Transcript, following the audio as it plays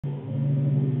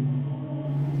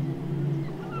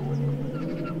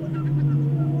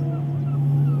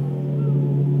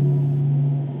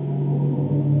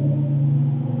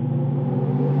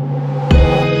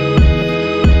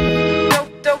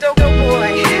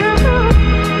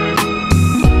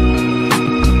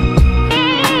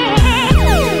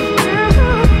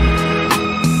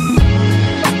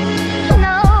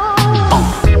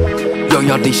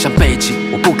要理想背景，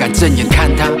我不敢正眼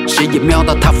看他，斜眼瞄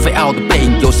到他飞傲的背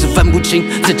影，有时分不清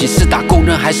自己是打工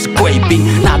人还是贵宾。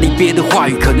那离别的话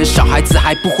语，可能小孩子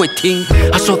还不会听。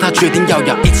他说他决定要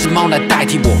养一只猫来代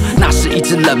替我，那是一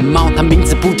只冷猫，它名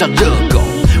字不叫热狗。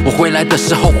我回来的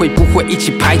时候会不会一起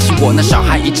排挤我？那小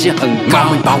孩已经很高，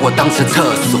会把我当成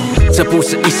厕所。这不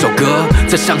是一首歌，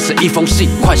这像是一封信，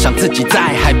幻想自己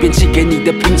在海边寄给你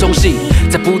的瓶中信，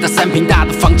在不到3坪大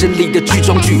的房间里的剧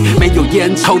中剧，没有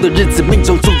烟抽的日子，命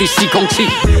中注定吸空气。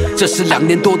这是2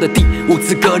年多的第5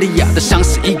次隔离呀，的像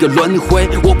是一个轮回。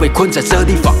我被困在这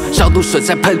地方，消毒水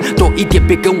再喷多一点，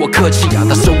别跟我客气呀。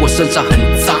他说我身上很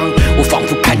脏，我仿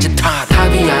佛看见他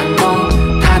的眼光，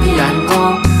他的眼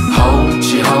光。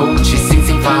好似星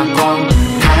星發光，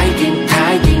太勁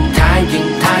太勁太勁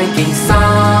太勁心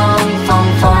慌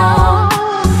慌。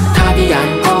他的眼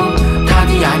光，他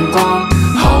的眼光，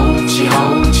好似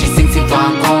星星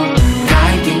發光，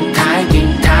太勁太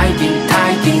勁太勁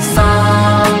太勁心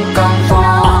更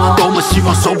慌。多麼希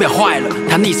望手錶壞了，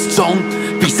它逆時鐘。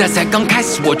比賽才刚开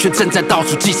始，我却正在倒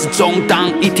数计时中。当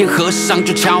一天和尚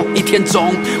就敲1天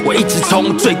钟，我一直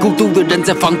从最孤独的人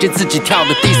在房间自己跳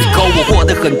的 disco。我获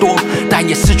得很多，但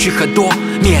也失去很多。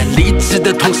面离职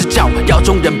的同事叫我腰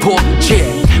中人迫切，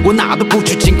我哪都不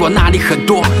去，尽管那里很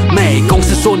多美。公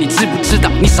司说你知不知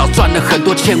道，你少赚了很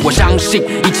多钱。我相信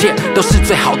一切都是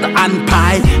最好的安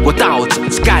排。我倒着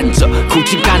干着，苦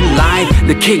尽甘来。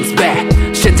The King's back，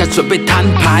 现在准备摊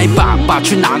牌。爸爸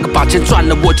去哪个把钱赚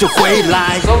了我就回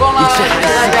来。一切还是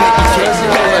跟以前一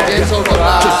样，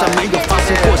就算没有发生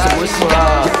过什么事，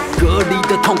隔离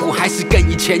的痛苦还是跟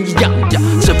以前一样。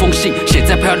这封信写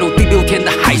在漂流第6天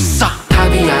的海上。他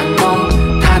的眼光，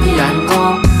他的眼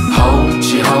光，好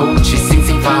似星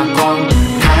星發光，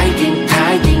太勁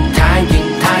太勁太勁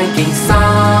太勁心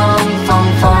慌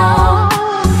慌。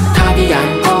他的眼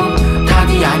光，他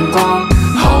的眼光，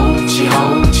好似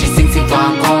星星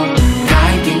發光，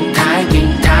太勁太勁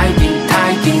太勁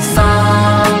太勁心。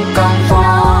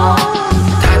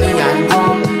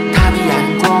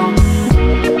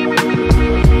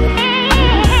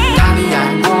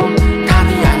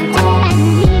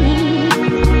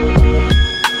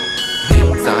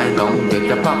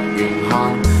不願看，